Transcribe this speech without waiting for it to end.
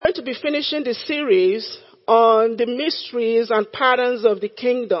to be finishing the series on the mysteries and patterns of the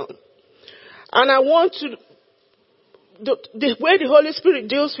kingdom. And I want to, the way the Holy Spirit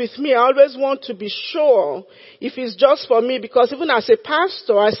deals with me, I always want to be sure if it's just for me, because even as a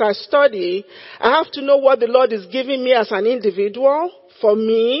pastor, as I study, I have to know what the Lord is giving me as an individual, for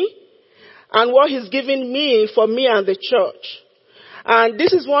me, and what He's giving me for me and the church. And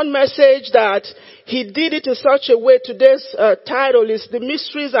this is one message that He did it in such a way. Today's title is The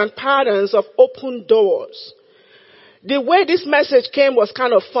Mysteries and Patterns of Open Doors. The way this message came was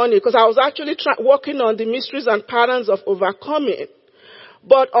kind of funny because I was actually working on the mysteries and patterns of overcoming.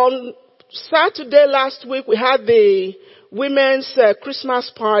 But on Saturday last week, we had the women's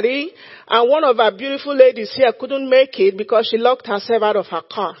Christmas party, and one of our beautiful ladies here couldn't make it because she locked herself out of her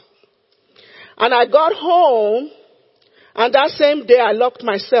car. And I got home, and that same day I locked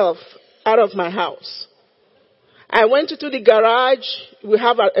myself out of my house. I went into the garage. We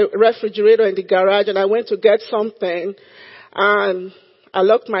have a refrigerator in the garage, and I went to get something, and I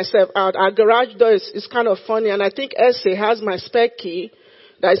locked myself out. Our garage door is kind of funny, and I think Essie has my spare key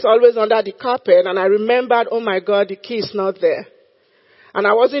that is always under the carpet, and I remembered, oh my God, the key is not there. And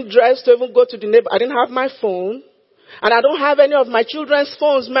I wasn't dressed to even go to the neighbor. I didn't have my phone, and I don't have any of my children's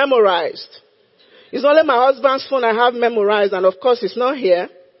phones memorized. It's only my husband's phone I have memorized, and of course it's not here.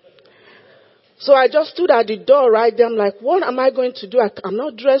 So I just stood at the door right there. I'm like, what am I going to do? I'm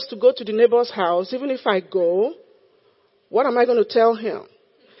not dressed to go to the neighbor's house. Even if I go, what am I going to tell him?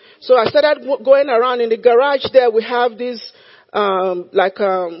 So I started going around in the garage there. We have these,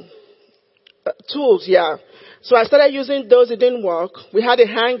 tools, yeah. So I started using those. It didn't work. We had a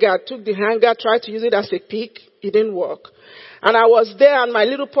hanger. Took the hanger, tried to use it as a pick. It didn't work. And I was there, and my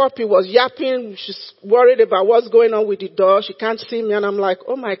little puppy was yapping. She's worried about what's going on with the door. She can't see me. And I'm like,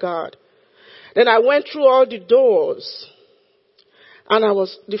 oh my God. Then I went through all the doors, and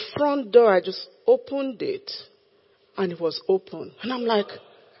the front door, I just opened it, and it was open. And I'm like,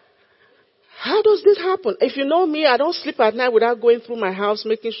 how does this happen? If you know me, I don't sleep at night without going through my house,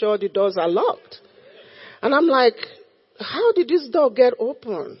 making sure the doors are locked. And I'm like, how did this door get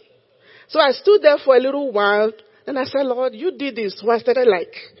open? So I stood there for a little while, and I said, Lord, you did this. So I started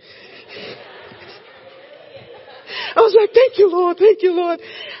I was like, thank you, Lord, thank you, Lord.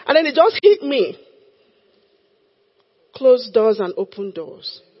 And then it just hit me. Closed doors and open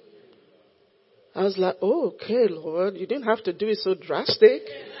doors. I was like, oh, okay, Lord, you didn't have to do it so drastic.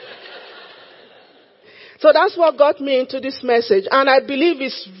 So that's what got me into this message. And I believe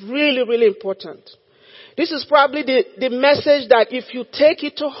it's really, really important. This is probably the message that if you take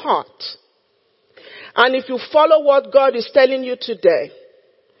it to heart, and if you follow what God is telling you today,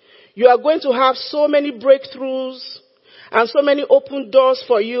 you are going to have so many breakthroughs and so many open doors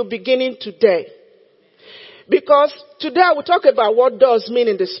for you beginning today. Because today I will talk about what doors mean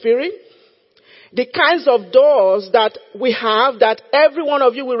in the spirit, the kinds of doors that we have that every one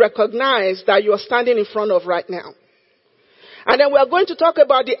of you will recognize that you are standing in front of right now. And then we are going to talk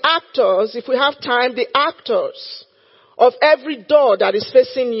about the actors, if we have time, the actors of every door that is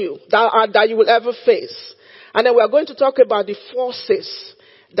facing you, that you will ever face. And then we are going to talk about the forces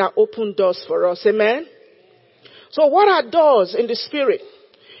that open doors for us. Amen? So what are doors in the spirit?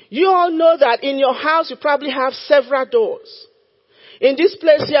 You all know that in your house you probably have several doors. In this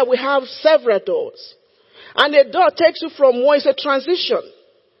place here we have several doors. And a door takes you from one, it's a transition.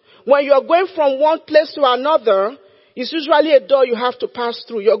 When you are going from one place to another, it's usually a door you have to pass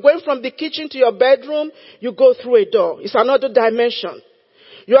through. You're going from the kitchen to your bedroom, you go through a door. It's another dimension.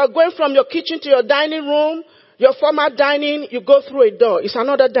 You are going from your kitchen to your dining room, your former dining, you go through a door. It's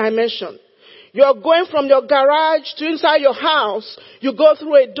another dimension. You're going from your garage to inside your house, you go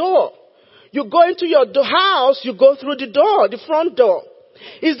through a door. You go into your house, you go through the door, the front door.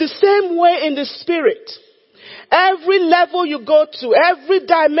 It's the same way in the spirit. Every level you go to, every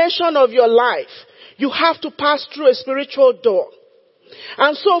dimension of your life, you have to pass through a spiritual door.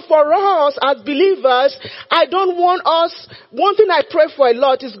 And so for us as believers, I don't want us, one thing I pray for a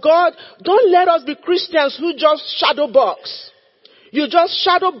lot is, God, don't let us be Christians who just shadow box. You just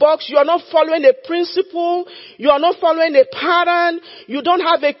shadow box. You are not following a principle. You are not following a pattern. You don't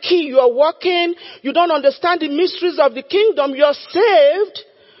have a key. You are walking. You don't understand the mysteries of the kingdom. You are saved.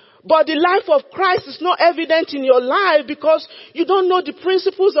 But the life of Christ is not evident in your life because you don't know the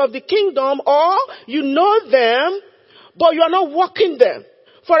principles of the kingdom, or you know them, but you are not walking them.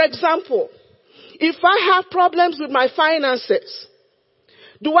 For example, if I have problems with my finances,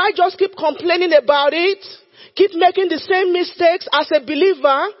 do I just keep complaining about it? Keep making the same mistakes as a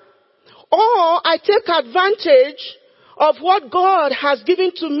believer? Or I take advantage of what God has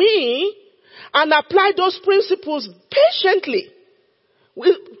given to me and apply those principles patiently.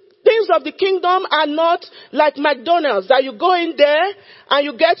 of the kingdom are not like McDonald's, that you go in there and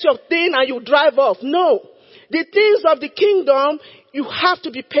you get your thing and you drive off. No. The things of the kingdom, you have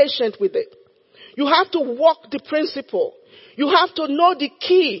to be patient with it. You have to walk the principle. You have to know the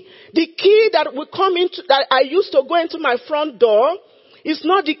key. The key that will come into, that I used to go into my front door, is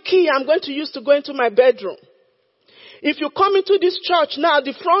not the key I'm going to use to go into my bedroom. If you come into this church now,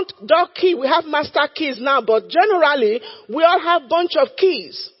 the front door key, we have master keys now, but generally, we all have bunch of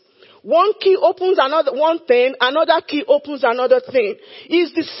keys. One key opens one thing, another key opens another thing.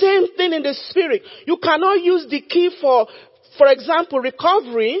 It's the same thing in the spirit. You cannot use the key for example,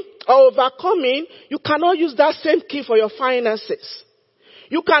 recovery or overcoming. You cannot use that same key for your finances.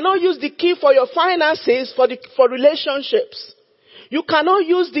 You cannot use the key for your finances for relationships. You cannot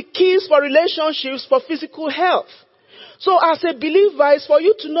use the keys for relationships for physical health. So as a believer, it's for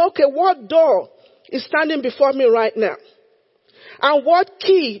you to know, okay, what door is standing before me right now? And what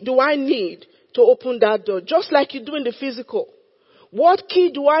key do I need to open that door? Just like you do in the physical. What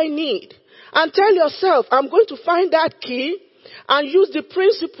key do I need? And tell yourself, I'm going to find that key and use the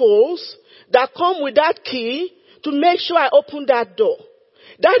principles that come with that key to make sure I open that door.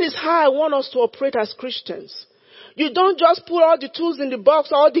 That is how I want us to operate as Christians. You don't just put all the tools in the box,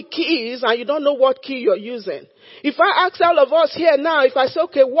 all the keys, and you don't know what key you're using. If I ask all of us here now, if I say,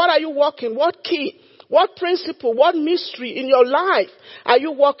 okay, what are you working? What key? What principle? What mystery in your life are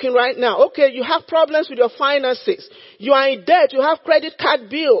you working right now? Okay, you have problems with your finances. You are in debt. You have credit card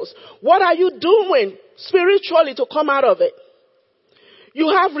bills. What are you doing spiritually to come out of it? You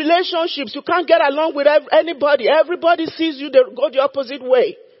have relationships. You can't get along with anybody. Everybody sees you, they go the opposite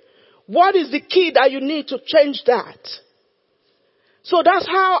way. What is the key that you need to change that? So that's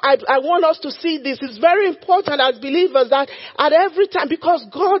how I want us to see this. It's very important as believers that at every time, because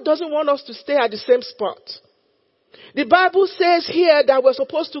God doesn't want us to stay at the same spot. The Bible says here that we're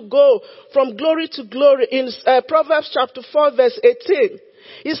supposed to go from glory to glory in Proverbs chapter 4 verse 18.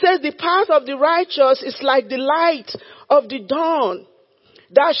 It says the path of the righteous is like the light of the dawn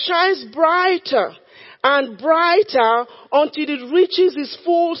that shines brighter and brighter until it reaches its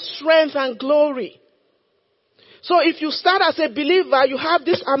full strength and glory. So if you start as a believer, you have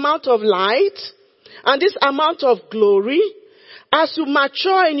this amount of light and this amount of glory. As you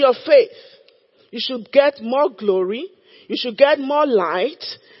mature in your faith, you should get more glory, you should get more light,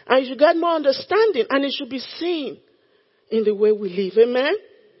 and you should get more understanding, and it should be seen in the way we live. Amen?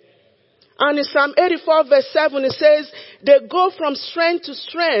 And in Psalm 84 verse 7, it says, they go from strength to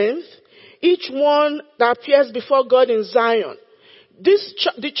strength, each one that appears before God in Zion.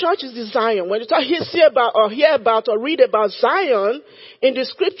 The church is the Zion. When you hear about or read about Zion in the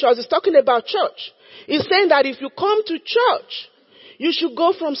scriptures, it's talking about church. It's saying that if you come to church, you should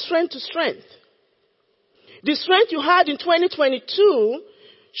go from strength to strength. The strength you had in 2022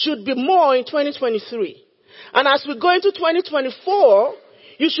 should be more in 2023. And as we go into 2024,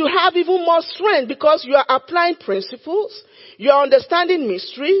 you should have even more strength because you are applying principles, you are understanding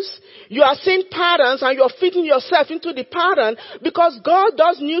mysteries, you are seeing patterns, and you are fitting yourself into the pattern because God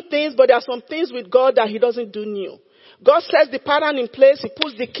does new things, but there are some things with God that He doesn't do new. God sets the pattern in place, He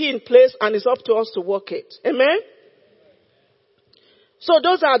puts the key in place, and it's up to us to work it. Amen? So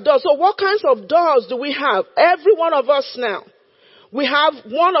those are doors. So what kinds of doors do we have? Every one of us now. We have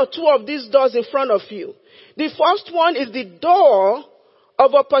one or two of these doors in front of you. The first one is the door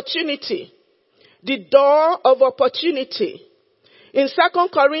of opportunity. The door of opportunity. In 2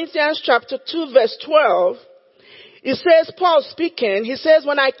 Corinthians chapter 2 verse 12, it says, Paul speaking, he says,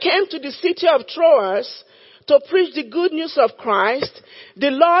 when I came to the city of Troas to preach the good news of Christ, the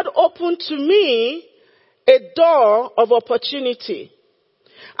Lord opened to me a door of opportunity.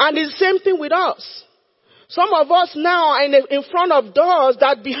 And it's the same thing with us. Some of us now are in front of doors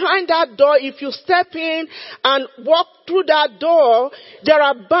that behind that door, if you step in and walk through that door, there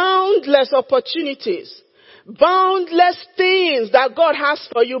are boundless opportunities, boundless things that God has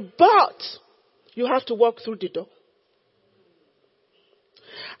for you, but you have to walk through the door.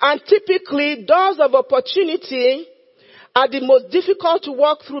 And typically, doors of opportunity are the most difficult to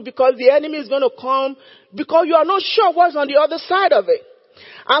walk through because the enemy is going to come because you are not sure what's on the other side of it.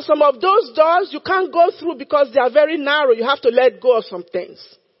 And some of those doors you can't go through because they are very narrow. You have to let go of some things.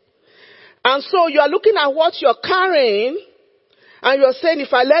 And so you are looking at what you're carrying and you're saying,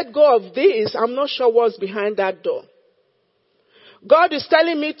 if I let go of this, I'm not sure what's behind that door. God is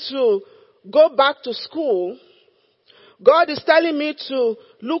telling me to go back to school. God is telling me to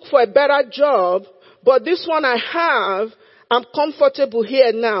look for a better job. But this one I have, I'm comfortable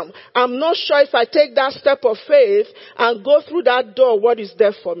here now. I'm not sure if I take that step of faith and go through that door, what is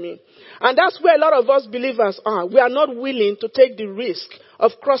there for me. And that's where a lot of us believers are. We are not willing to take the risk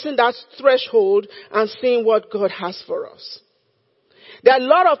of crossing that threshold and seeing what God has for us. There are a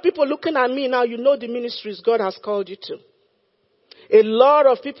lot of people looking at me now. You know the ministries God has called you to. A lot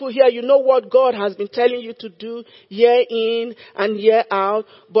of people here, you know what God has been telling you to do year in and year out.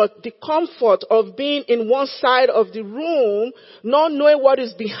 But the comfort of being in one side of the room, not knowing what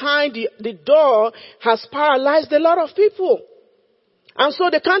is behind the door, has paralyzed a lot of people. And so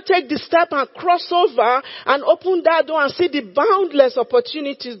they can't take the step and cross over and open that door and see the boundless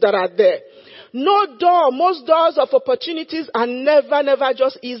opportunities that are there. No door, most doors of opportunities are never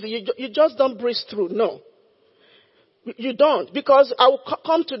just easy. You just don't breeze through. No. You don't. Because I will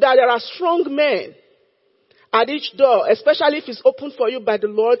come to that. There are strong men at each door, especially if it's opened for you by the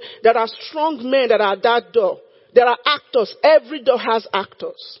Lord. There are strong men that are at that door. There are actors. Every door has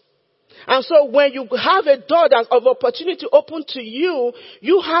actors. And so when you have a door that's of opportunity open to you,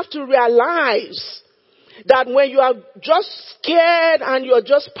 you have to realize that when you are just scared and you're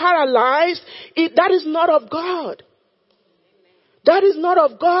just paralyzed, that is not of God. That is not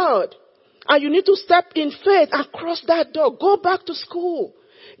of God. And you need to step in faith and cross that door. Go back to school.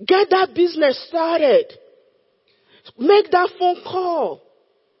 Get that business started. Make that phone call.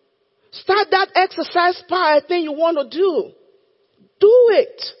 Start that exercise part thing you want to do. Do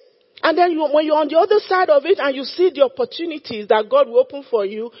it. And then when you're on the other side of it and you see the opportunities that God will open for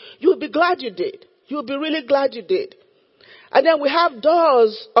you, you'll be glad you did. You'll be really glad you did. And then we have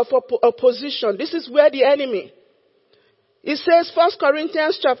doors of opposition. This is where the enemy. It says 1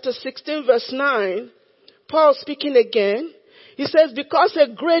 Corinthians chapter 16 verse 9, Paul speaking again. He says, because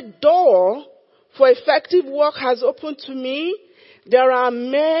a great door for effective work has opened to me, there are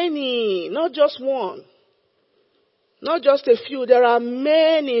many, not just one. Not just a few. There are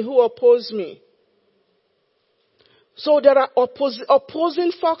many who oppose me. So there are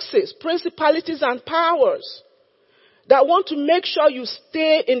opposing forces, principalities and powers that want to make sure you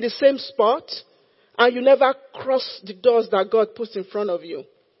stay in the same spot and you never cross the doors that God puts in front of you.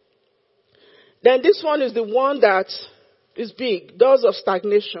 Then this one is the one that is big, doors of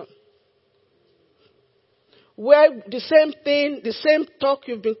stagnation. Where the same thing, the same talk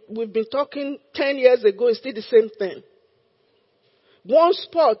we've been talking 10 years ago is still the same thing. One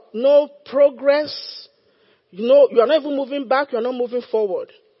spot, no progress. You're not even moving back, you're not moving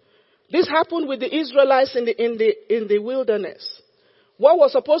forward. This happened with the Israelites in the wilderness. What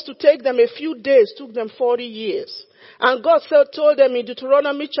was supposed to take them a few days took them 40 years. And God told them in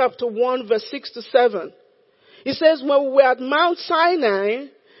Deuteronomy chapter 1 verse 6 to 7. He says, when we were at Mount Sinai,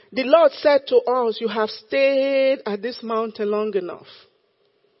 the Lord said to us, you have stayed at this mountain long enough.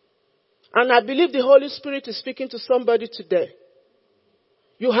 And I believe the Holy Spirit is speaking to somebody today.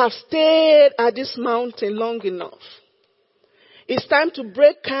 You have stayed at this mountain long enough. It's time to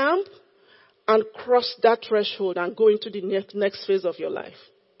break camp and cross that threshold and go into the next phase of your life.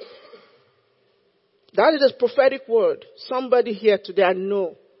 That is a prophetic word. Somebody here today, I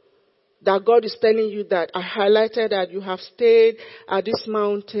know that God is telling you that. I highlighted that you have stayed at this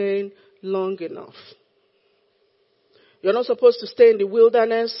mountain long enough. You're not supposed to stay in the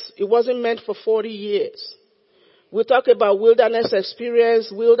wilderness. It wasn't meant for 40 years. We talk about wilderness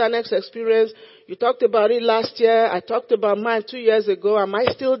experience. You talked about it last year. I talked about mine 2 years ago. Am I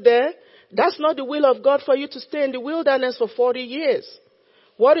still there? That's not the will of God for you to stay in the wilderness for 40 years.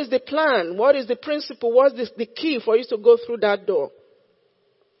 What is the plan? What is the principle? What is the key for you to go through that door?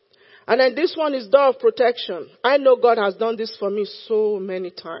 And then this one is door of protection. I know God has done this for me so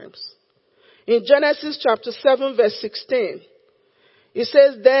many times. In Genesis chapter 7 verse 16, it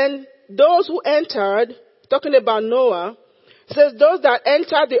says, then those who entered, talking about Noah, it says, those that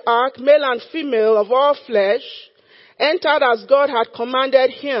entered the ark, male and female of all flesh, entered as God had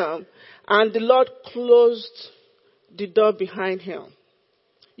commanded him, and the Lord closed the door behind him.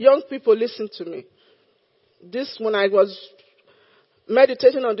 Young people, listen to me. When I was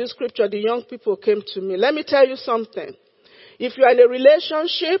meditating on this scripture, the young people came to me. Let me tell you something. If you are in a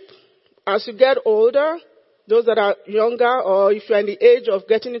relationship, as you get older, those that are younger, or if you are in the age of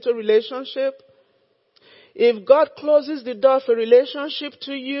getting into a relationship, if God closes the door for a relationship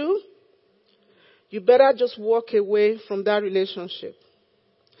to you, you better just walk away from that relationship.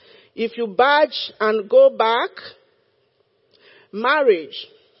 If you budge and go back, marriage.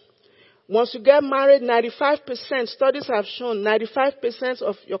 Once you get married, 95%, studies have shown, 95%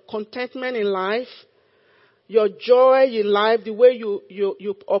 of your contentment in life, your joy in life, the way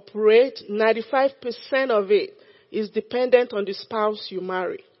you operate, 95% of it is dependent on the spouse you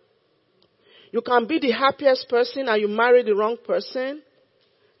marry. You can be the happiest person and you marry the wrong person,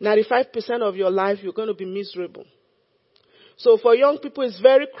 95% of your life you're going to be miserable. So for young people, it's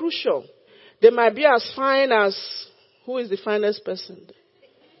very crucial. They might be as fine as, who is the finest person?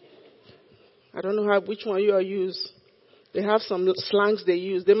 I don't know which one you are use. They have some slangs they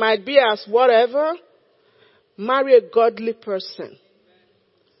use. They might be as whatever. Marry a godly person.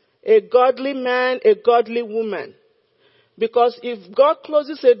 A godly man, a godly woman. Because if God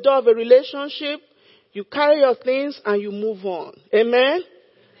closes a door of a relationship, you carry your things and you move on. Amen?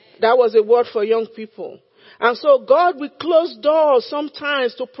 That was a word for young people. And so God will close doors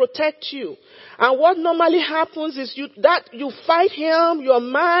sometimes to protect you. And what normally happens is you fight him, you're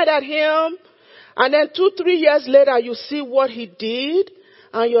mad at him, and then 2-3 years later you see what he did,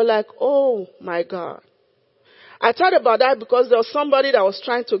 and you're like, oh my God. I thought about that because there was somebody that was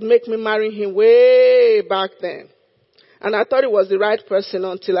trying to make me marry him way back then. And I thought it was the right person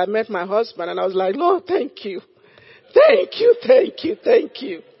until I met my husband, and I was like, Lord, thank you. Thank you, thank you, thank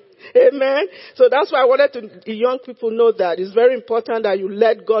you. Amen. So that's why I wanted the young people know that it's very important that you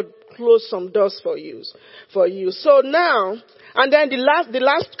let God close some doors for you. So now, and then the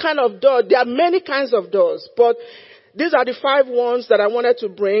last kind of door, there are many kinds of doors, but these are the 5 ones that I wanted to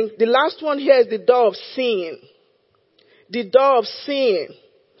bring. The last one here is the door of sin. The door of sin.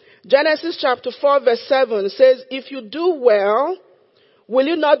 Genesis chapter 4 verse 7 says, if you do well, will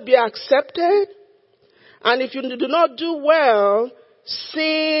you not be accepted? And if you do not do well,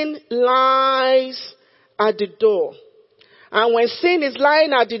 sin lies at the door. And when sin is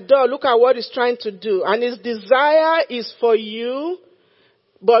lying at the door, look at what it's trying to do. And its desire is for you,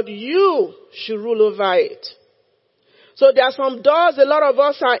 but you should rule over it. So there are some doors a lot of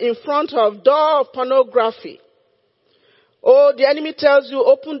us are in front of. Door of pornography. Oh, the enemy tells you,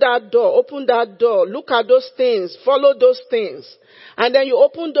 open that door, look at those things, follow those things. And then you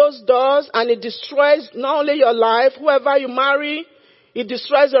open those doors and it destroys not only your life, whoever you marry, it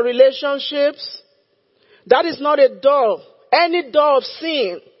destroys your relationships. That is not a door. Any door of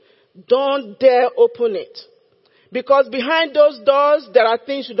sin, don't dare open it. Because behind those doors, there are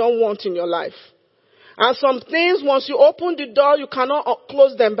things you don't want in your life. And some things, once you open the door, you cannot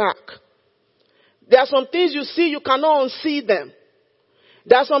close them back. There are some things you see, you cannot unsee them.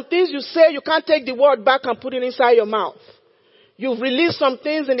 There are some things you say, you can't take the word back and put it inside your mouth. You've released some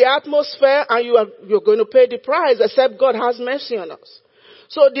things in the atmosphere and you're going to pay the price, except God has mercy on us.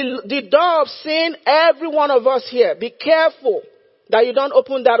 So the door of sin, every one of us here, be careful that you don't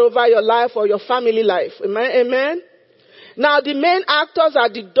open that over your life or your family life. Amen? Amen? Now the main actors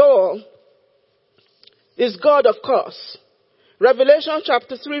at the door is God, of course. Revelation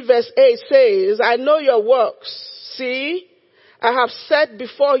chapter 3 verse 8 says, I know your works. See, I have set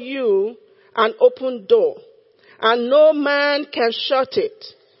before you an open door, and no man can shut it.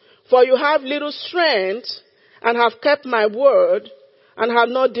 For you have little strength, and have kept my word, and have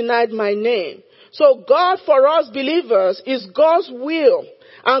not denied my name. So God for us believers is God's will,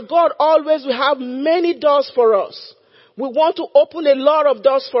 and God always will have many doors for us. We want to open a lot of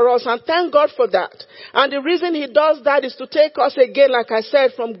doors for us, and thank God for that. And the reason he does that is to take us again, like I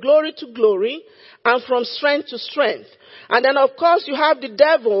said, from glory to glory and from strength to strength. And then of course you have the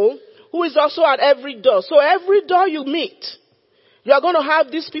devil who is also at every door. So every door you meet, you are going to have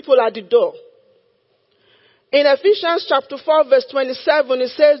these people at the door. In Ephesians chapter 4 verse 27 it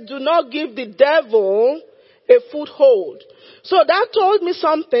says, do not give the devil a foothold. So that told me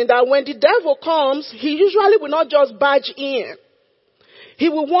something, that when the devil comes, he usually will not just barge in. He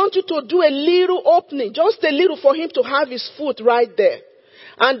will want you to do a little opening, just a little, for him to have his foot right there.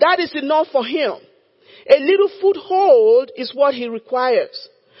 And that is enough for him. A little foothold is what he requires.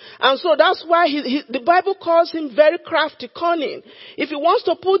 And so that's why the Bible calls him very crafty, cunning. If he wants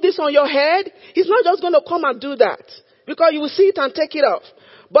to put this on your head, he's not just going to come and do that, because you will see it and take it off.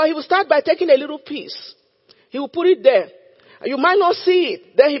 But he will start by taking a little piece. He will put it there. You might not see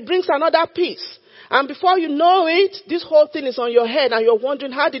it. Then he brings another piece. And before you know it, this whole thing is on your head and you're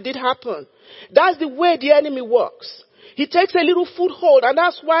wondering, how did it happen? That's the way the enemy works. He takes a little foothold, and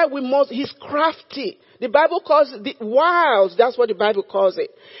that's why he's crafty. The Bible calls it the wiles. That's what the Bible calls it.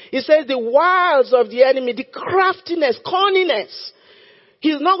 It says the wiles of the enemy, the craftiness, cunningness.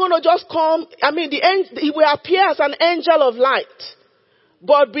 He's not going to just come. He will appear as an angel of light.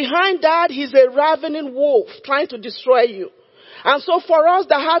 But behind that, he's a ravening wolf trying to destroy you. And so for us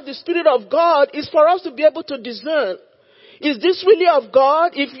that have the Spirit of God, is for us to be able to discern. Is this really of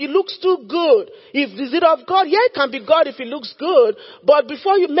God? If it looks too good, is it of God? Yeah, it can be God if it looks good. But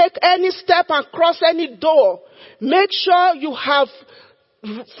before you make any step and cross any door, make sure you have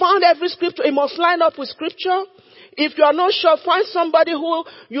found every scripture. It must line up with scripture. If you are not sure, find somebody who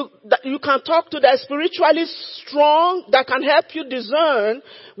that you can talk to that is spiritually strong, that can help you discern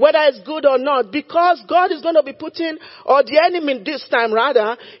whether it's good or not. Because God is going to be putting, or the enemy this time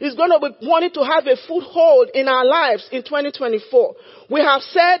rather, is going to be wanting to have a foothold in our lives in 2024. We have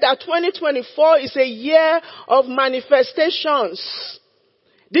said that 2024 is a year of manifestations.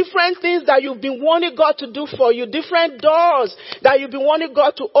 Different things that you've been wanting God to do for you. Different doors that you've been wanting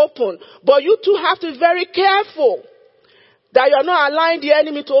God to open. But you too have to be very careful that you're not allowing the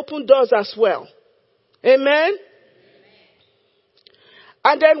enemy to open doors as well. Amen?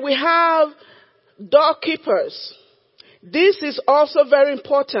 And then we have doorkeepers. This is also very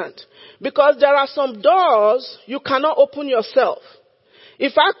important because there are some doors you cannot open yourself.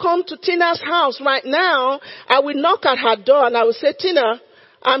 If I come to Tina's house right now, I will knock at her door and I will say, Tina,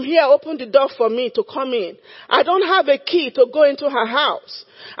 I'm here, open the door for me to come in. I don't have a key to go into her house.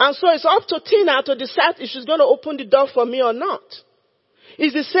 And so it's up to Tina to decide if she's going to open the door for me or not.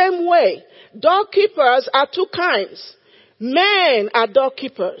 It's the same way. Doorkeepers are two kinds. Men are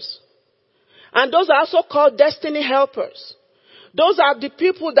doorkeepers. And those are also called destiny helpers. Those are the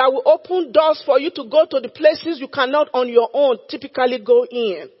people that will open doors for you to go to the places you cannot on your own typically go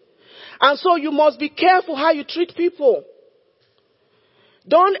in. And so you must be careful how you treat people.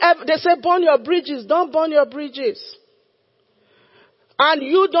 They say burn your bridges. Don't burn your bridges. And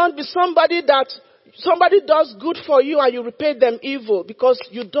you don't be somebody does good for you and you repay them evil because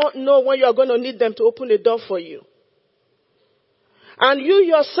you don't know when you are going to need them to open the door for you. And you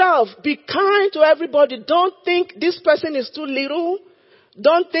yourself, be kind to everybody. Don't think this person is too little.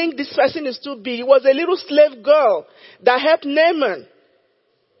 Don't think this person is too big. It was a little slave girl that helped Naaman,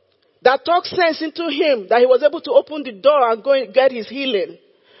 that talked sense into him, that he was able to open the door and go and get his healing.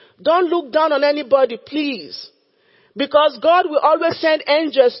 Don't look down on anybody, please. Because God will always send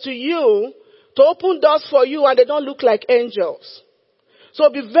angels to you to open doors for you and they don't look like angels. So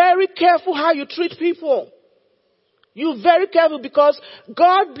be very careful how you treat people. You very careful because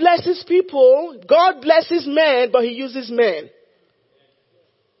God blesses people, God blesses men, but He uses men.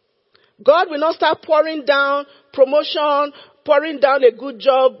 God will not start pouring down promotion, pouring down a good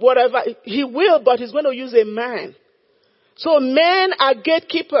job, whatever. He will, but He's going to use a man. So men are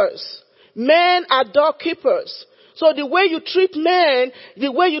gatekeepers. Men are doorkeepers. So the way you treat men,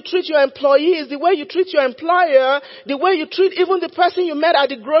 the way you treat your employees, the way you treat your employer, the way you treat even the person you met at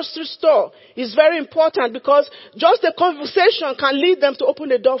the grocery store is very important because just a conversation can lead them to open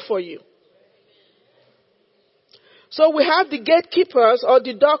the door for you. So we have the gatekeepers or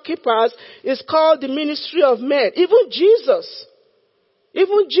the doorkeepers. It's called the ministry of men. Even Jesus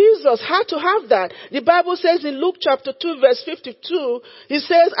had to have that. The Bible says in Luke chapter 2 verse 52, He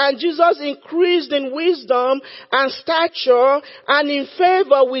says, and Jesus increased in wisdom and stature and in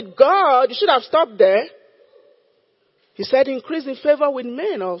favor with God. You should have stopped there. He said increase in favor with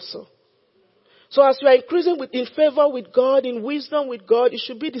men also. So as you are increasing in favor with God, in wisdom with God, it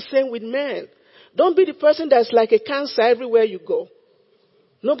should be the same with men. Don't be the person that's like a cancer everywhere you go.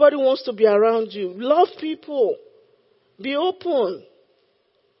 Nobody wants to be around you. Love people. Be open.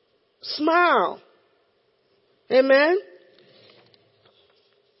 Smile. Amen.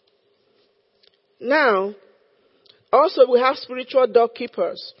 Now, also we have spiritual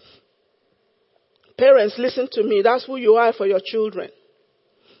doorkeepers. Parents, listen to me. That's who you are for your children.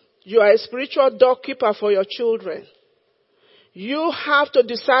 You are a spiritual doorkeeper for your children. You have to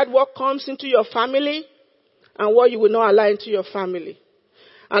decide what comes into your family and what you will not allow into your family.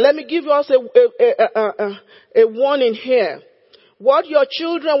 And let me give you also a warning here. What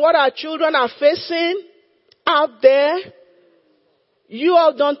our children are facing out there, you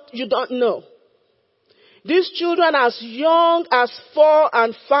don't know. These children as young as 4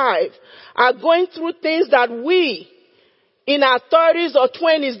 and 5 are going through things that we in our 30s or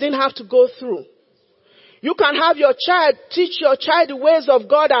 20s didn't have to go through. You can have your child, teach your child the ways of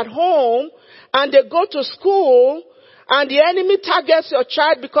God at home, and they go to school, and the enemy targets your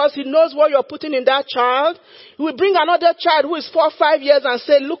child because he knows what you're putting in that child. He will bring another child who is 4 or 5 years and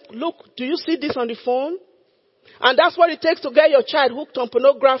say, look, do you see this on the phone? And that's what it takes to get your child hooked on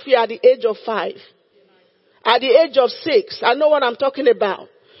pornography at the age of 5. At the age of 6. I know what I'm talking about.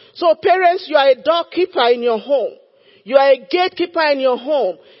 So parents, you are a doorkeeper in your home. You are a gatekeeper in your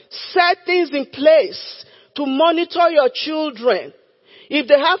home. Set things in place to monitor your children. If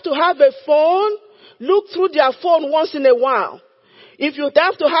they have to have a phone, look through their phone once in a while. If you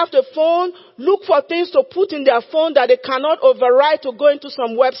have to have the phone, look for things to put in their phone that they cannot override to go into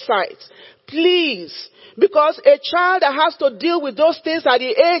some websites. Please. Because a child that has to deal with those things at the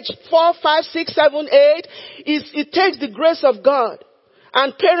age 4, 5, 6, 7, 8, it takes the grace of God.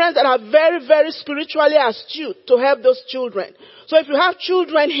 and parents that are very, very spiritually astute to help those children. So if you have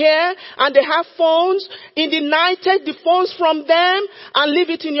children here and they have phones, in the night take the phones from them and leave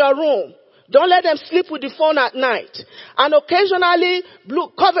it in your room. Don't let them sleep with the phone at night. And occasionally,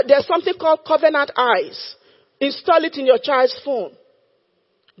 there's something called covenant eyes. Install it in your child's phone.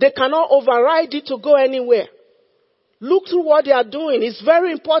 They cannot override it to go anywhere. Look through what they are doing. It's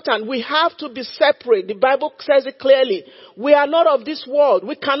very important. We have to be separate. The Bible says it clearly. We are not of this world.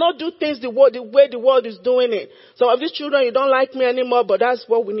 We cannot do things the way the world is doing it. Some of these children, you don't like me anymore, but that's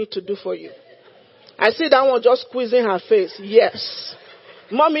what we need to do for you. I see that one just squeezing her face. Yes.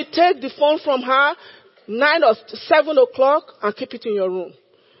 Mommy, take the phone from her 9 or 7 o'clock and keep it in your room.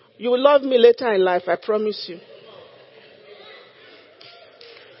 You will love me later in life, I promise you.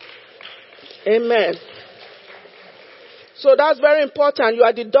 Amen. So that's very important. You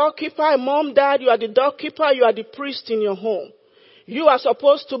are the doorkeeper, mom, dad, you are the doorkeeper, you are the priest in your home. You are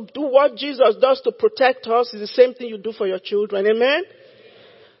supposed to do what Jesus does to protect us. It's the same thing you do for your children. Amen?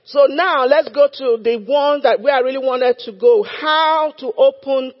 So now let's go to the one that where I really wanted to go. How to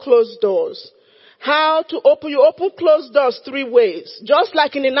open closed doors. You open closed doors 3 ways. Just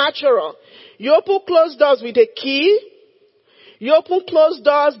like in the natural. You open closed doors with a key. You open closed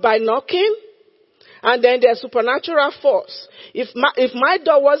doors by knocking. And then there's supernatural force. If my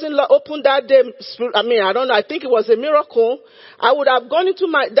door wasn't open that day, I don't know, I think it was a miracle, I would have gone into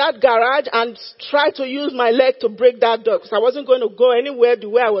that garage and tried to use my leg to break that door because I wasn't going to go anywhere the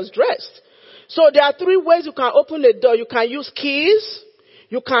way I was dressed. So there are 3 ways you can open a door. You can use keys,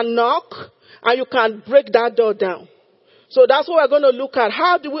 you can knock, and you can break that door down. So that's what we're going to look at.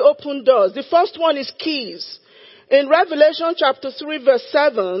 How do we open doors? The first one is keys. In Revelation chapter 3 verse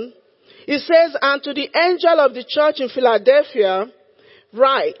 7, it says, and to the angel of the church in Philadelphia,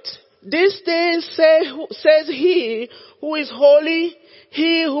 write, these things says he who is holy,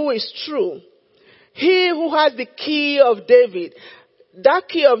 he who is true, he who has the key of David. That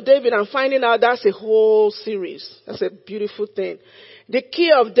key of David, I'm finding out that's a whole series. That's a beautiful thing. The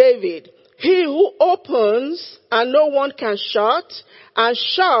key of David. He who opens and no one can shut, and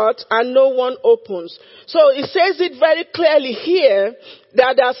shut and no one opens. So it says it very clearly here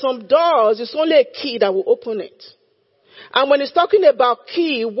that there are some doors, it's only a key that will open it. And when it's talking about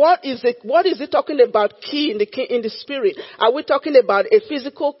key, what is it talking about key in the spirit? Are we talking about a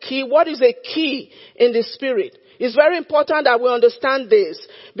physical key? What is a key in the spirit? It's very important that we understand this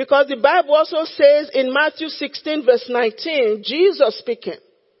because the Bible also says in Matthew 16 verse 19, Jesus speaking.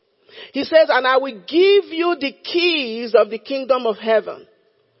 He says, and I will give you the keys of the kingdom of heaven.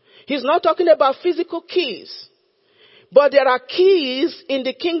 He's not talking about physical keys. But there are keys in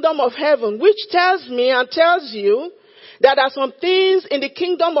the kingdom of heaven, which tells me and tells you that there are some things in the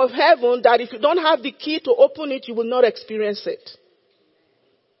kingdom of heaven that if you don't have the key to open it, you will not experience it.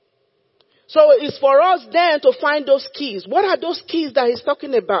 So it's for us then to find those keys. What are those keys that he's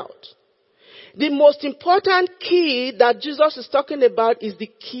talking about? The most important key that Jesus is talking about is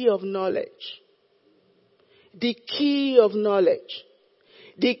the key of knowledge. The key of knowledge.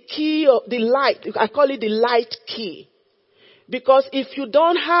 The key of the light. I call it the light key. Because if you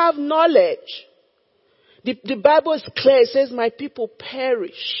don't have knowledge, the Bible is clear. It says, my people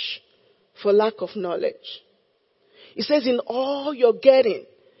perish for lack of knowledge. It says, in all you're getting,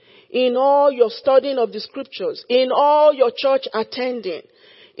 in all your studying of the scriptures, in all your church attending,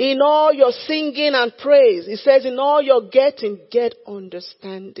 in all your singing and praise, it says in all your getting, get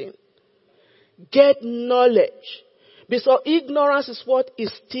understanding. Get knowledge. Because ignorance is what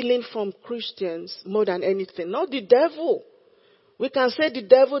is stealing from Christians more than anything. Not the devil. We can say the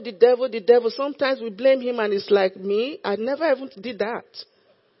devil, the devil, the devil. Sometimes we blame him and it's like me. I never even did that.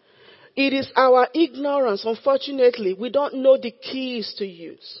 It is our ignorance, unfortunately. We don't know the keys to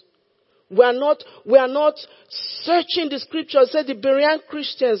use. We are not searching the scriptures. It says the Berean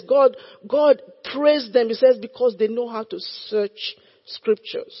Christians, God praised them. He says because they know how to search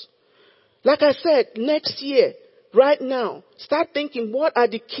scriptures. Like I said, next year, right now, start thinking, what are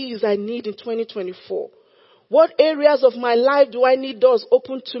the keys I need in 2024? What areas of my life do I need doors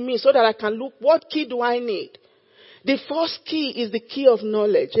open to me so that I can look? What key do I need? The first key is the key of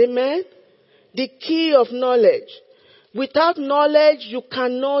knowledge. Amen? The key of knowledge. Without knowledge, you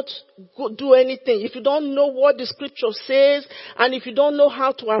cannot do anything. If you don't know what the scripture says, and if you don't know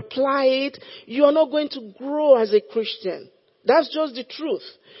how to apply it, you are not going to grow as a Christian. That's just the truth.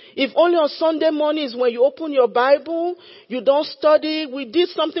 If only on Sunday mornings when you open your Bible, you don't study. We did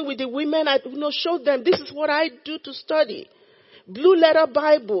something with the women. I showed them, this is what I do to study. Blue letter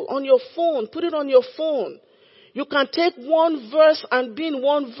Bible on your phone. Put it on your phone. You can take one verse and be in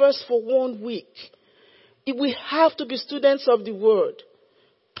one verse for 1 week. We have to be students of the word.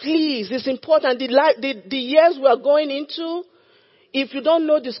 Please, it's important. The years we are going into, if you don't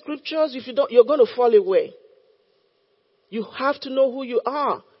know the scriptures, you're going to fall away. You have to know who you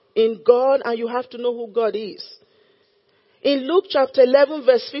are in God, and you have to know who God is. In Luke chapter 11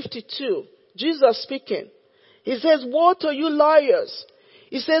 verse 52, Jesus speaking, he says, "Woe to you lawyers."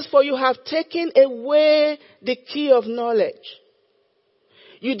 He says, "For you have taken away the key of knowledge.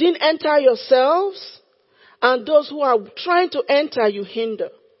 You didn't enter yourselves, and those who are trying to enter you hinder."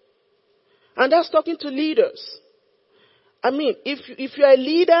 And that's talking to leaders. I mean, if you're a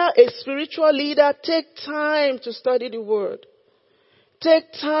leader, a spiritual leader, take time to study the word.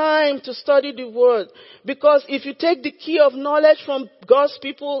 Take time to study the word. Because if you take the key of knowledge from God's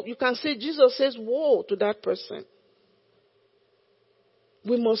people, you can see Jesus says, woe to that person.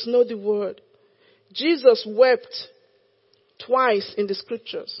 We must know the word. Jesus wept twice in the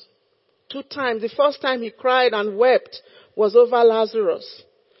scriptures. 2 times. The first time he cried and wept was over Lazarus.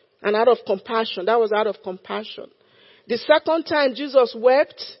 And out of compassion. That was out of compassion. The second time Jesus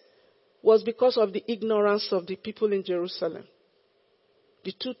wept was because of the ignorance of the people in Jerusalem.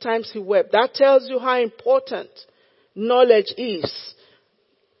 The 2 times he wept. That tells you how important knowledge is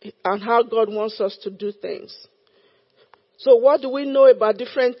and how God wants us to do things. So what do we know about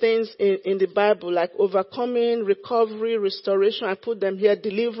different things in the Bible, like overcoming, recovery, restoration? I put them here,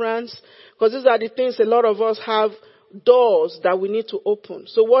 deliverance, because these are the things a lot of us have, doors that we need to open.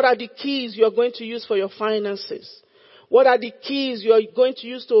 So what are the keys you're going to use for your finances? What are the keys you are going to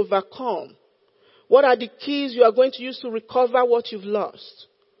use to overcome? What are the keys you are going to use to recover what you've lost?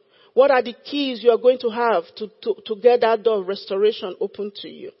 What are the keys you are going to have to get that door of restoration open to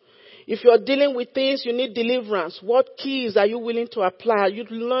you? If you're dealing with things you need deliverance, what keys are you willing to apply? Are you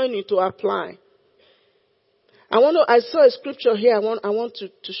learning to apply? I saw a scripture here. I want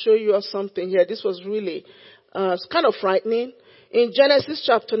to show you something here. This was really kind of frightening. In Genesis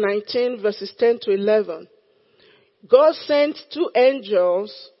chapter 19, verses 10 to 11, God sent 2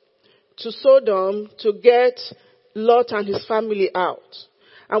 angels to Sodom to get Lot and his family out.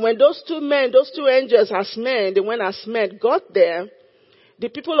 And when those two angels as men, they went as men, got there, the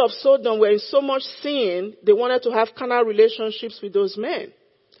people of Sodom were in so much sin, they wanted to have carnal relationships with those men.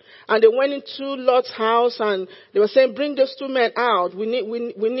 And they went into Lot's house and they were saying, bring those 2 men out. We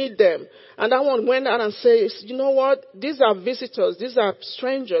need them. And that one went out and said, you know what? These are visitors. These are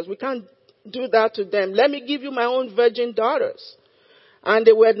strangers. We can't do that to them. Let me give you my own virgin daughters. And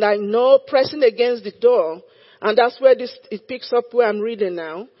they were like, no, pressing against the door. And that's where it picks up where I'm reading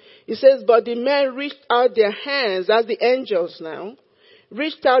now. It says, but the men reached out their hands, as the angels now,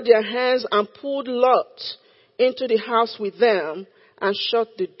 reached out their hands and pulled Lot into the house with them and shut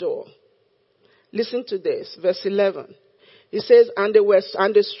the door. Listen to this, verse 11. It says, and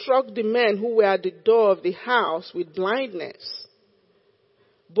they struck the men who were at the door of the house with blindness,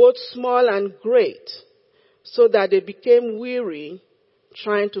 both small and great, so that they became weary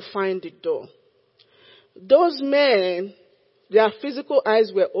trying to find the door. Those men, their physical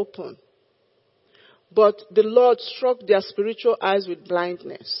eyes were open, but the Lord struck their spiritual eyes with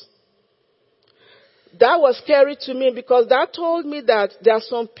blindness. That was scary to me because that told me that there are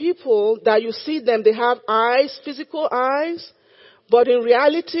some people that you see them, they have eyes, physical eyes, but in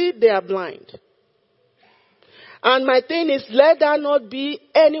reality they are blind. And my thing is, let that not be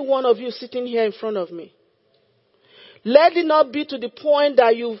any one of you sitting here in front of me. Let it not be to the point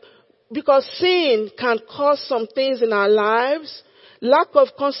that because sin can cause some things in our lives. Lack of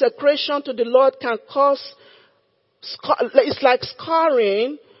consecration to the Lord can cause, it's like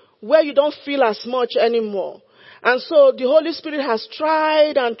scarring where you don't feel as much anymore. And so the Holy Spirit has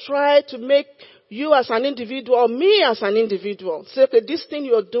tried and tried to make you as an individual, or me as an individual, say, okay, this thing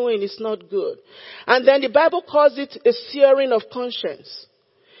you're doing is not good. And then the Bible calls it a searing of conscience.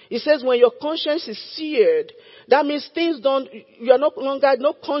 It says when your conscience is seared, that means you're no longer,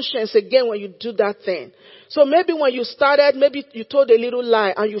 no conscience again when you do that thing. So maybe when you started, maybe you told a little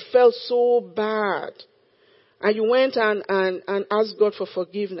lie and you felt so bad. And you went and asked God for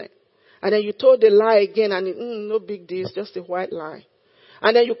forgiveness. And then you told the lie again and no big deal, it's just a white lie.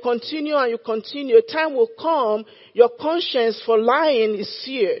 And then you continue and you continue. A time will come, your conscience for lying is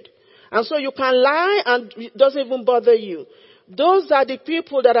seared. And so you can lie and it doesn't even bother you. Those are the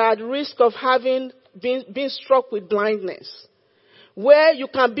people that are at risk of being struck with blindness. Where you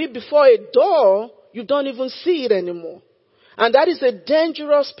can be before a door, you don't even see it anymore. And that is a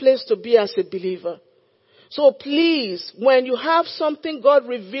dangerous place to be as a believer. So please, when you have something God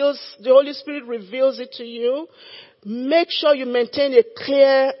reveals, the Holy Spirit reveals it to you, make sure you maintain a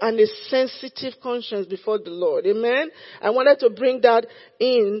clear and a sensitive conscience before the Lord. Amen? I wanted to bring that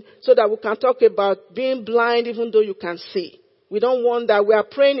in so that we can talk about being blind even though you can see. We don't want that. We are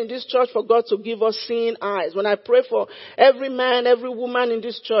praying in this church for God to give us seeing eyes. When I pray for every man, every woman in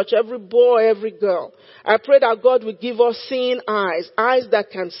this church, every boy, every girl, I pray that God will give us seeing eyes, eyes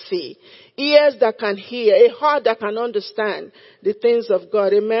that can see, ears that can hear, a heart that can understand the things of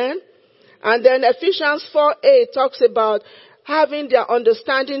God. Amen? And then Ephesians 4:8 talks about having their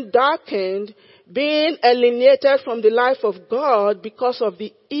understanding darkened, being alienated from the life of God because of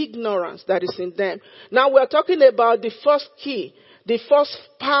the ignorance that is in them. Now we're talking about the first key, the first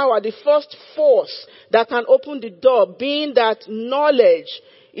power, the first force that can open the door, being that knowledge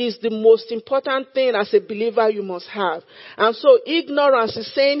is the most important thing as a believer you must have. And so ignorance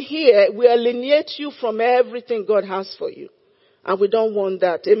is saying here, we alienate you from everything God has for you. And we don't want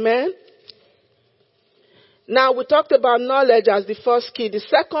that. Amen? Now, we talked about knowledge as the first key. The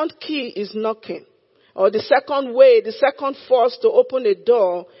second key is knocking. Or the second way, the second force to open a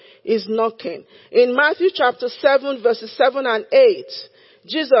door is knocking. In Matthew chapter 7, verses 7 and 8,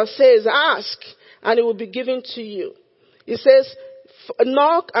 Jesus says, ask, and it will be given to you. He says,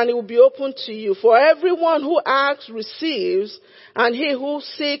 knock, and it will be opened to you. For everyone who asks receives, and he who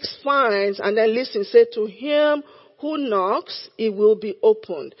seeks finds. And then listen, say, to him who knocks, it will be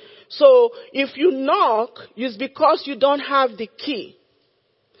opened. So if you knock, it's because you don't have the key.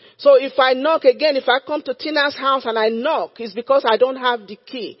 So if I knock again, if I come to Tina's house and I knock, it's because I don't have the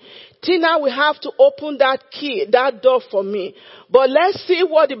key. Tina will have to open that key, that door for me. But let's see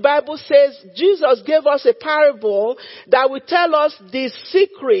what the Bible says. Jesus gave us a parable that will tell us the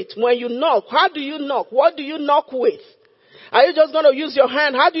secret when you knock. How do you knock? What do you knock with? Are you just going to use your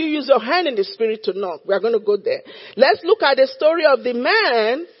hand? How do you use your hand in the spirit to knock? We are going to go there. Let's look at the story of the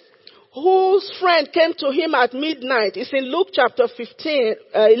man whose friend came to him at midnight. It's in Luke chapter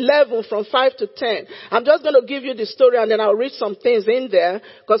 11 from 5 to 10. I'm just going to give you the story and then I'll read some things in there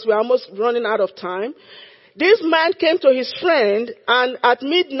because we're almost running out of time. This man came to his friend and at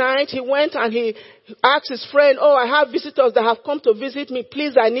midnight he went and he asked his friend, oh, I have visitors that have come to visit me.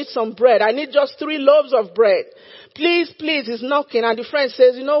 Please, I need some bread. I need just 3 loaves of bread. Please, he's knocking. And the friend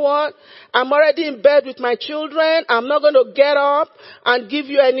says, you know what? I'm already in bed with my children. I'm not going to get up and give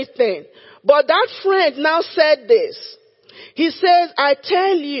you anything. But that friend now said this. He says, I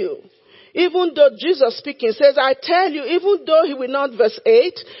tell you, even though Jesus speaking says, I tell you, even though he will not, verse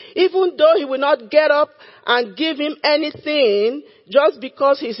 8, even though he will not get up and give him anything just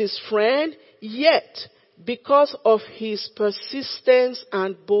because he's his friend, yet because of his persistence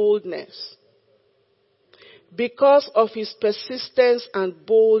and boldness. Because of his persistence and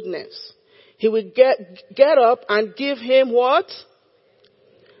boldness, he will get up and give him what?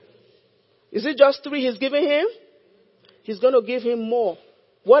 Is it just 3 he's giving him? He's going to give him more.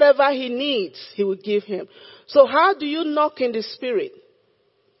 Whatever he needs, he will give him. So how do you knock in the spirit?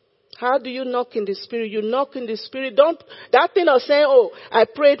 How do you knock in the spirit? You knock in the spirit. That thing of saying, oh, I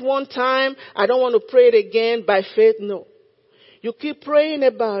prayed one time, I don't want to pray it again by faith. No. You keep praying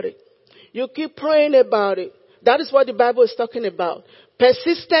about it. You keep praying about it. That is what the Bible is talking about.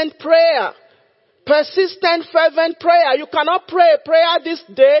 Persistent prayer. Persistent, fervent prayer. You cannot pray a prayer this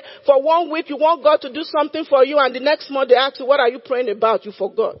day. For 1 week, you want God to do something for you, and the next month they ask you, what are you praying about? You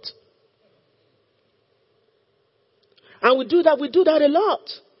forgot. And we do that a lot.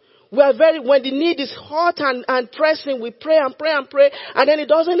 When the need is hot and pressing, we pray and pray and pray, and then it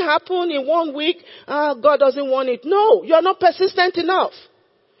doesn't happen in 1 week. God doesn't want it. No, you're not persistent enough.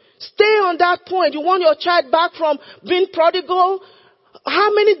 Stay on that point. You want your child back from being prodigal?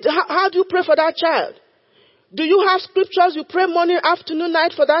 How do you pray for that child? Do you have scriptures you pray morning, afternoon,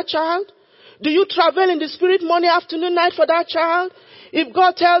 night for that child? Do you travel in the spirit morning, afternoon, night for that child? If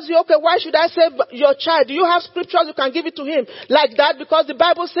God tells you, okay, why should I save your child? Do you have scriptures you can give it to him like that? Because the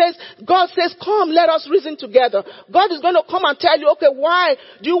Bible says, God says, come, let us reason together. God is going to come and tell you, okay, why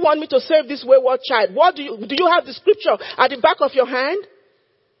do you want me to save this wayward child? Do you have the scripture at the back of your hand?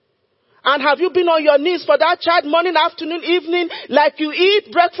 And have you been on your knees for that child morning, afternoon, evening, like you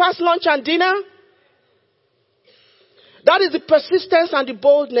eat breakfast, lunch, and dinner? That is the persistence and the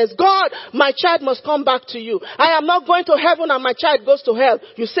boldness. God, my child must come back to you. I am not going to heaven and my child goes to hell.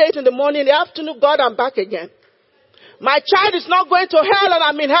 You say it in the morning, in the afternoon, God, I'm back again. My child is not going to hell and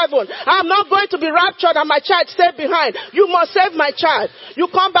I'm in heaven. I'm not going to be raptured and my child stay behind. You must save my child. You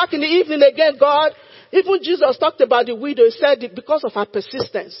come back in the evening again, God. Even Jesus talked about the widow. He said because of her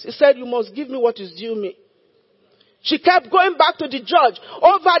persistence. He said, you must give me what is due me. She kept going back to the judge.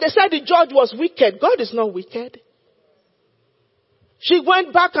 They said the judge was wicked. God is not wicked. She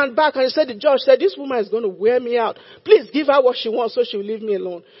went back and he said, the judge said, this woman is going to wear me out. Please give her what she wants so she will leave me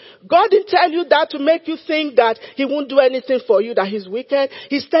alone. God didn't tell you that to make you think that he won't do anything for you, that he's wicked.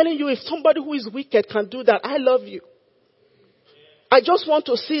 He's telling you if somebody who is wicked can do that, I love you. I just want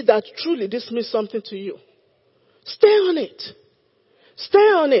to see that truly this means something to you. Stay on it. Stay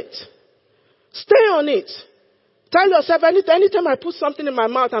on it. Stay on it. Tell yourself, anytime I put something in my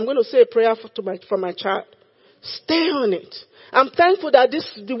mouth, I'm going to say a prayer for my child. Stay on it. I'm thankful that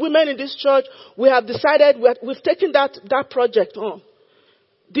the women in this church, we have decided, we've taken that project on.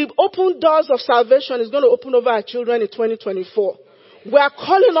 The open doors of salvation is going to open over our children in 2024. We are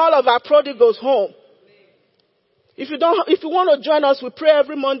calling all of our prodigals home. If you want to join us, we pray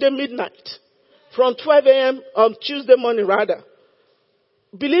every Monday midnight from 12 a.m. on Tuesday morning rather.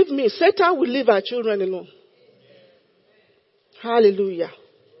 Believe me, Satan will leave our children alone. Hallelujah.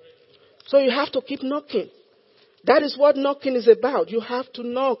 So you have to keep knocking. That is what knocking is about. You have to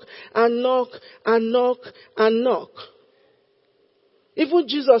knock and knock and knock and knock. Even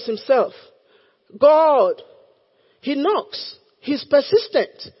Jesus himself, God, he knocks. He's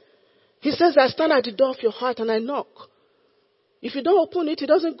persistent. He says, I stand at the door of your heart and I knock. If you don't open it, he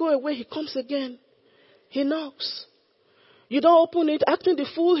doesn't go away. He comes again. He knocks. You don't open it, acting the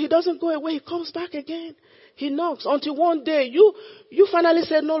fool, he doesn't go away. He comes back again. He knocks until one day you finally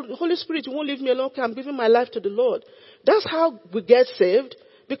say, no, Holy Spirit, you won't leave me alone. Okay, I'm giving my life to the Lord. That's how we get saved,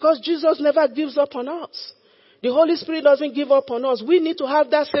 because Jesus never gives up on us. The Holy Spirit doesn't give up on us. We need to have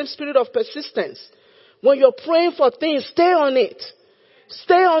that same spirit of persistence. When you're praying for things, stay on it.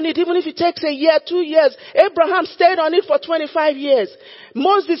 Stay on it, even if it takes a year, 2 years. Abraham stayed on it for 25 years.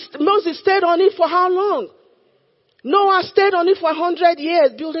 Moses stayed on it for how long? Noah stayed on it for 100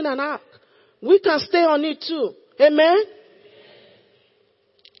 years, building an ark. We can stay on it too. Amen?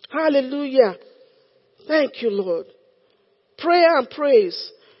 Hallelujah. Thank you, Lord. Prayer and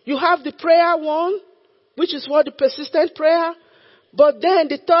praise. You have the prayer one, which is what the persistent prayer. But then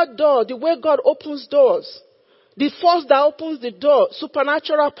the third door, the way God opens doors. The force that opens the door,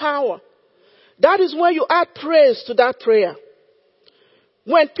 supernatural power. That is when you add praise to that prayer.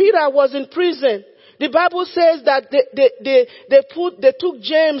 When Peter was in prison, the Bible says that they took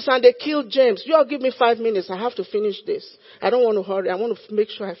James and they killed James. You all give me 5 minutes. I have to finish this. I don't want to hurry. I want to make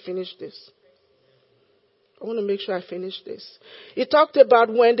sure I finish this. It talked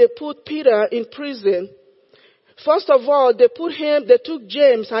about when they put Peter in prison. First of all, they took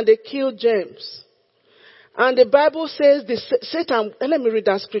James and they killed James. And the Bible says Satan, and let me read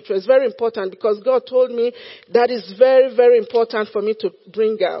that scripture. It's very important because God told me that is very, very important for me to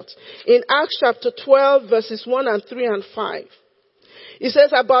bring out. In Acts chapter 12, verses 1 and 3 and 5. It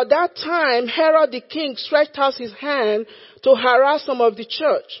says, about that time, Herod the king stretched out his hand to harass some of the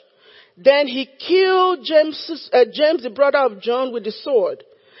church. Then he killed James, the brother of John, with the sword.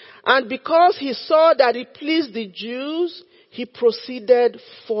 And because he saw that it pleased the Jews, he proceeded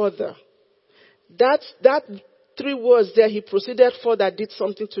further. That 3 words there, he proceeded further, did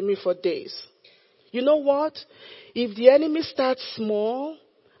something to me for days. You know what? If the enemy starts small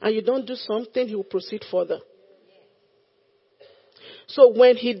and you don't do something, he will proceed further. So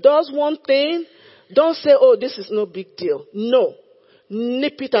when he does one thing, don't say, oh, this is no big deal. No.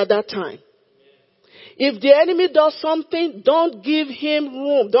 Nip it at that time. If the enemy does something, don't give him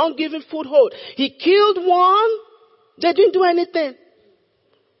room. Don't give him foothold. He killed one. They didn't do anything.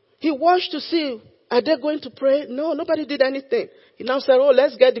 He watched to see, are they going to pray? No, nobody did anything. He now said, oh,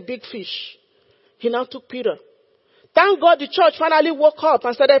 let's get the big fish. He now took Peter. Thank God the church finally woke up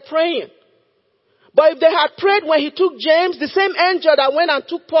and started praying. But if they had prayed when he took James, the same angel that went and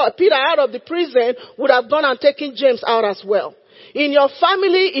took Peter out of the prison would have gone and taken James out as well. In your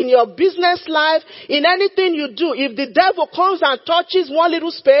family, in your business life, in anything you do, if the devil comes and touches one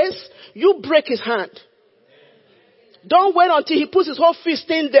little space, you break his hand. Don't wait until he puts his whole fist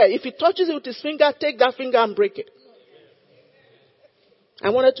in there. If he touches it with his finger, take that finger and break it.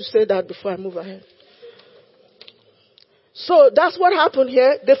 I wanted to say that before I move ahead. So that's what happened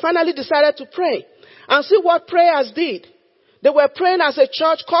here. They finally decided to pray. And see what prayers did. They were praying as a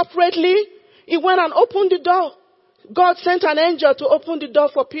church corporately. He went and opened the door. God sent an angel to open the door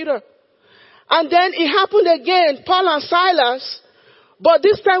for Peter. And then it happened again, Paul and Silas. But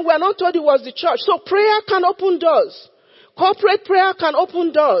this time we are not told it was the church. So prayer can open doors. Corporate prayer can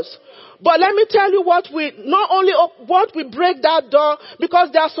open doors. But let me tell you what we break that door,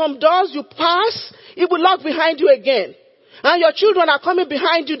 because there are some doors you pass, it will lock behind you again. And your children are coming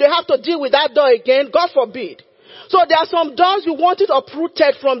behind you, they have to deal with that door again, God forbid. So there are some doors you want it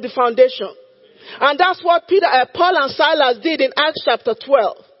uprooted from the foundation. And that's what Paul and Silas did in Acts chapter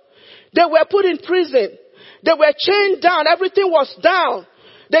 12. They were put in prison. They were chained down. Everything was down.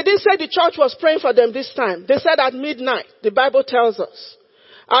 They didn't say the church was praying for them this time. They said at midnight. The Bible tells us.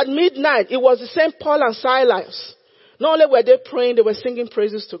 At midnight, it was the same Paul and Silas. Not only were they praying, they were singing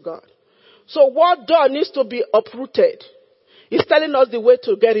praises to God. So what door needs to be uprooted? He's telling us the way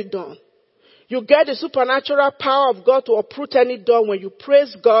to get it done. You get the supernatural power of God to uproot any door when you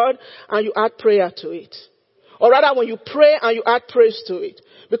praise God and you add prayer to it. Or rather, when you pray and you add praise to it.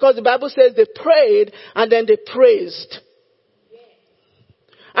 Because the Bible says they prayed and then they praised.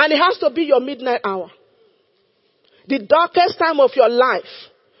 And it has to be your midnight hour. The darkest time of your life.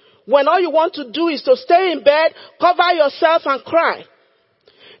 When all you want to do is to stay in bed, cover yourself and cry.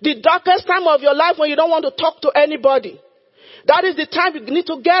 The darkest time of your life when you don't want to talk to anybody. That is the time you need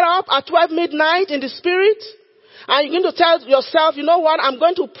to get up at 12 midnight in the spirit. And you need to tell yourself, you know what, I'm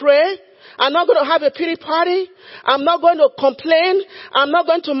going to pray. I'm not going to have a pity party. I'm not going to complain. I'm not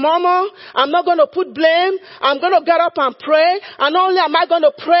going to murmur. I'm not going to put blame. I'm going to get up and pray. And not only am I going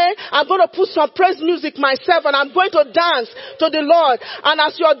to pray, I'm going to put some praise music myself and I'm going to dance to the Lord. And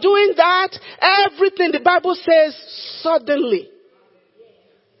as you're doing that, everything, the Bible says, suddenly.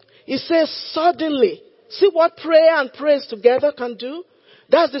 It says suddenly. See what prayer and praise together can do?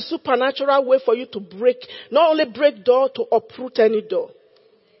 That's the supernatural way for you to break, not only break door, to uproot any door.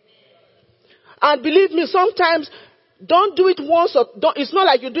 And believe me, sometimes don't do it once or it's not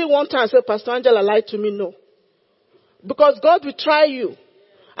like you do it one time and say, Pastor Angela lied to me. No. Because God will try you.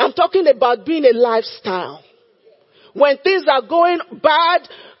 I'm talking about being a lifestyle. When things are going bad,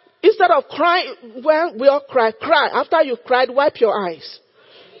 instead of crying, well, we all cry. Cry. After you've cried, wipe your eyes.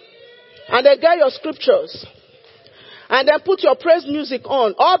 And then get your scriptures. And then put your praise music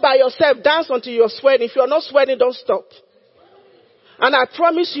on. All by yourself, dance until you're sweating. If you're not sweating, don't stop. And I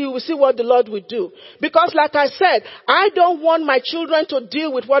promise you will see what the Lord will do. Because like I said, I don't want my children to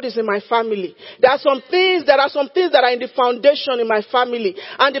deal with what is in my family. There are some things that are in the foundation in my family.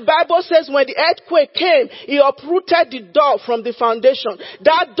 And the Bible says when the earthquake came, it uprooted the door from the foundation.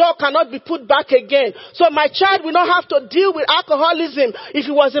 That door cannot be put back again. So my child will not have to deal with alcoholism if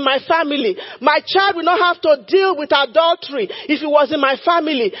it was in my family. My child will not have to deal with adultery if it was in my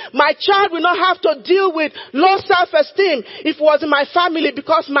family. My child will not have to deal with low self-esteem if it was in my family,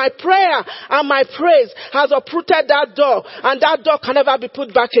 because my prayer and my praise has uprooted that door, and that door can never be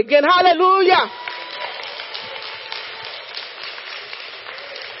put back again. Hallelujah.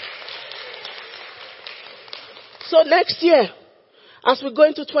 So next year, as we go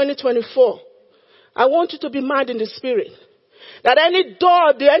into 2024, I want you to be mad in the spirit. That any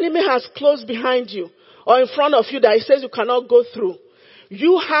door the enemy has closed behind you or in front of you that he says you cannot go through,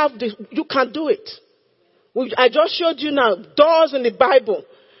 you can do it. I just showed you now doors in the Bible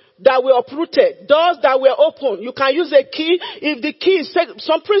that were uprooted, doors that were open. You can use a key. If the key is,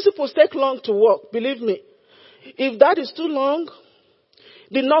 some principles take long to work, believe me. If that is too long,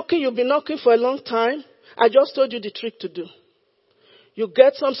 the knocking, you'll be knocking for a long time. I just told you the trick to do. You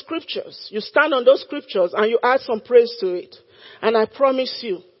get some scriptures. You stand on those scriptures and you add some praise to it. And I promise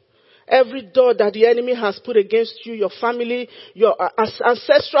you, every door that the enemy has put against you, your family, your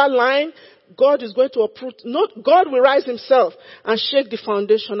ancestral line, God is going to uproot. God will rise himself and shake the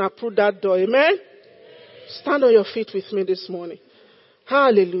foundation and uproot that door. Amen? Stand on your feet with me this morning.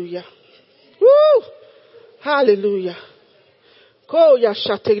 Hallelujah. Woo! Hallelujah.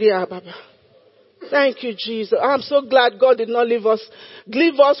 Thank you, Jesus. I'm so glad God did not leave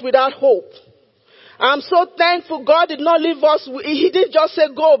us without hope. I'm so thankful God did not leave us. He didn't just say,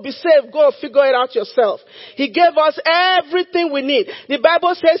 go, be saved, go, figure it out yourself. He gave us everything we need. The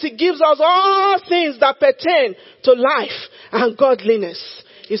Bible says he gives us all things that pertain to life and godliness.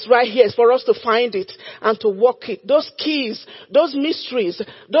 It's right here. It's for us to find it and to walk it. Those keys, those mysteries,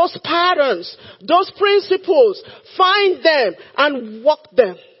 those patterns, those principles, find them and walk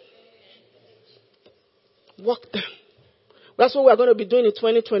them. Walk them. That's what we're going to be doing in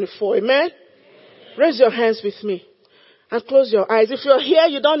 2024. Amen? Raise your hands with me and close your eyes. If you're here,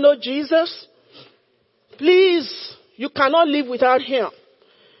 you don't know Jesus, please, you cannot live without him.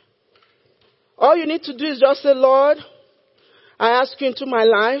 All you need to do is just say, Lord, I ask you into my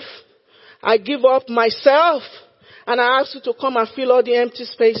life. I give up myself and I ask you to come and fill all the empty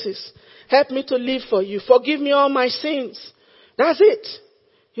spaces. Help me to live for you. Forgive me all my sins. That's it.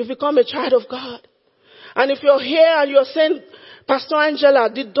 You've become a child of God. And if you're here and you're saying, Pastor Angela,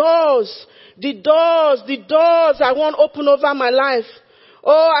 the doors I want open over my life.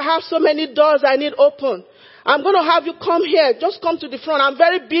 Oh, I have so many doors I need open. I'm going to have you come here. Just come to the front. I'm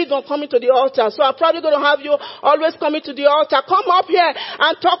very big on coming to the altar. So I'm probably going to have you always coming to the altar. Come up here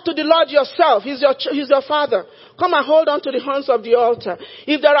and talk to the Lord yourself. He's your father. Come and hold on to the horns of the altar.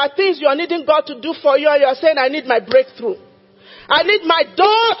 If there are things you're needing God to do for you and you're saying, I need my breakthrough. I need my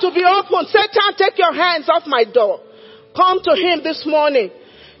door to be open. Satan, take your hands off my door. Come to him this morning.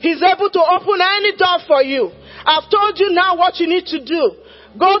 He's able to open any door for you. I've told you now what you need to do.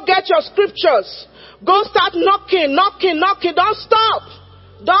 Go get your scriptures. Go start knocking. Don't stop.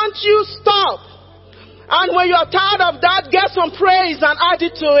 Don't you stop. And when you're tired of that, get some praise and add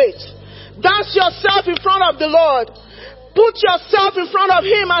it to it. Dance yourself in front of the Lord. Put yourself in front of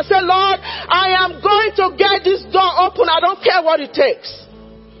Him and say, Lord, I am going to get this door open. I don't care what it takes.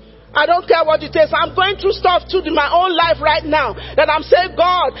 I don't care what it takes. I'm going through stuff too in my own life right now that I'm saying,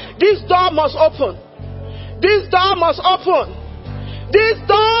 God, this door must open. This door must open. This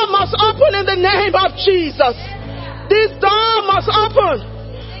door must open in the name of Jesus. This door must open.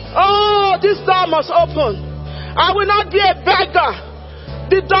 Oh, this door must open. I will not be a beggar.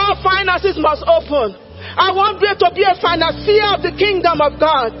 The door of finances must open. I won't be able to be a financier of the kingdom of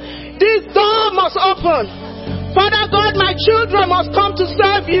God. This door must open. Father God, my children must come to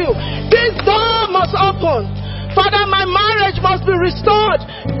serve you. This door must open. Father, my marriage must be restored.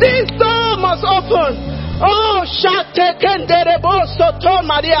 This door must open. Oh, Shate Kenderebo Soto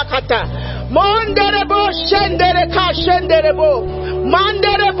Maria Kata. Monderebo Shendereka Shenderebo.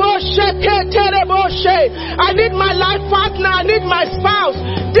 Manderebo Sheketerebo She. I need my life partner. I need my spouse.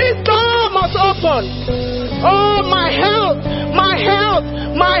 This door must open. Oh, my health.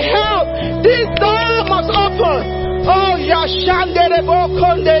 This door must open. Oh, Yashanderebo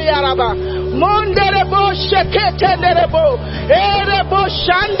Konde Yaraba. Monderebo Sheketerebo. Erebo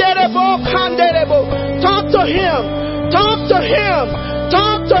Shanderebo Kanderebo. Talk to Him. Talk to Him.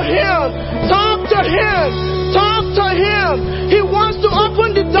 Talk to Him. Talk to Him. Talk to Him. He wants to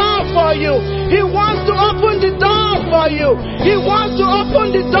open the door for you. He wants to open the door for you. He wants to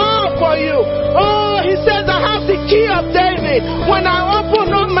open the door for you. Oh, He says, I have the key of David. When I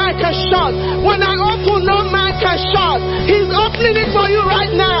open, no man can shut. When I open, no man can shut. He's opening it for you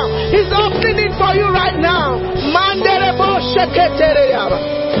right now. He's opening it for you right now. Manderebo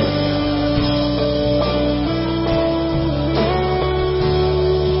sheketereyaba.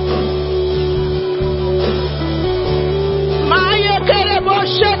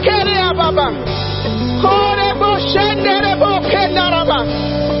 Baba.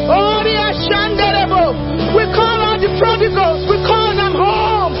 We call out the prodigals. We call them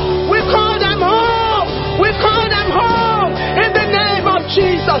home. We call them home. We call them home in the name of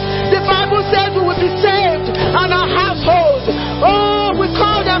Jesus. The Bible says we will be saved and our household. Oh, we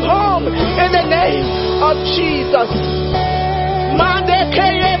call them home in the name of Jesus.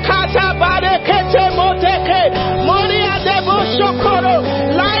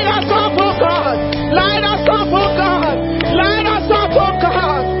 Light us up, oh God. Light us up, oh God. Light us up, oh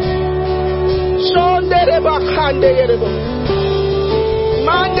God. Shondereba kanderebo.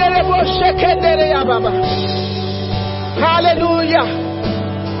 Manderebo shekendereya baba. Hallelujah.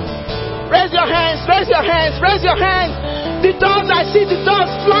 Raise your hands, raise your hands, raise your hands. The doors, I see the doors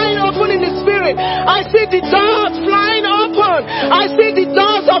flying open in the spirit. I see the doors flying open. I see the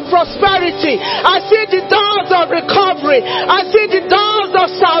doors of prosperity. I see the doors of recovery. I see the doors of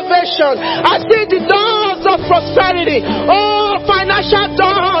salvation. I see the doors of prosperity. Oh, financial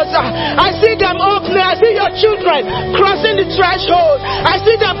doors. I see them opening. I see your children crossing the threshold. I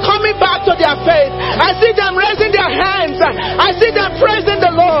see them coming back to their faith. I see them raising their hands. I see them praising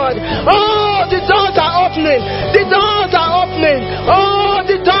the Lord. Oh, the doors are opening. The doors are opening. Oh,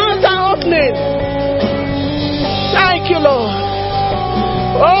 the doors are opening. Thank you, Lord.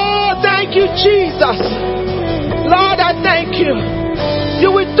 Oh, thank you, Jesus. Lord, I thank you.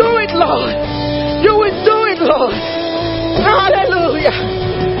 You will do it, Lord. You will do it, Lord. Hallelujah.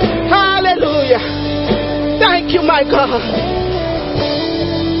 Hallelujah. Thank you, my God.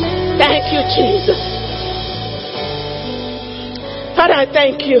 Thank you, Jesus. Father, I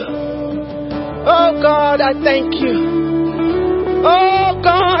thank you. Oh, God, I thank you. Oh,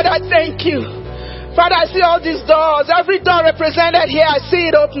 God, I thank you. Father, I see all these doors. Every door represented here, I see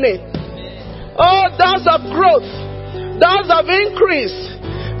it opening. Oh, doors of growth. Doors of increase.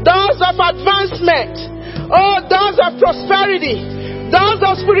 Doors of advancement. Oh, doors of prosperity. Doors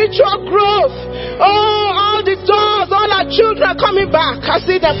of spiritual growth. Oh, all the doors, all our children coming back. I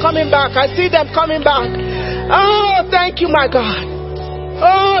see them coming back. I see them coming back. Oh, thank you, my God.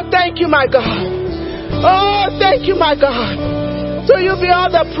 Oh, thank you, my God. Oh, thank you, my God. To you be all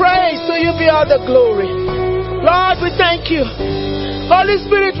the praise. To you be all the glory. Lord, we thank you. Holy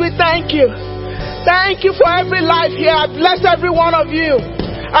Spirit, we thank you. Thank you for every life here. I bless every one of you.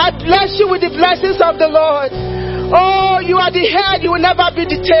 I bless you with the blessings of the Lord. Oh, you are the head. You will never be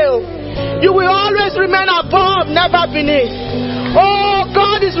the tail. You will always remain above, never beneath. Oh,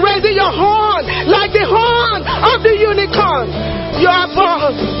 God is raising your horn like the horn of the unicorn. You are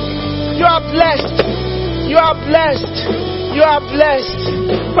above. You are blessed. You are blessed. You are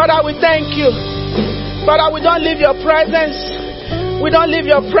blessed. Father, we thank you. Father, we don't leave your presence. We don't leave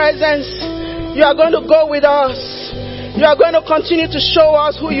your presence You are going to go with us. You are going to continue to show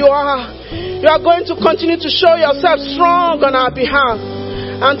us who you are. You are going to continue to show yourself strong on our behalf.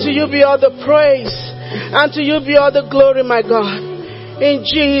 And to you be all the praise. And to you be all the glory, my God. In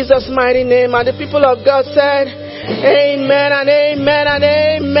Jesus' mighty name. And the people of God said, amen and amen and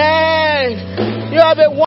amen. You have a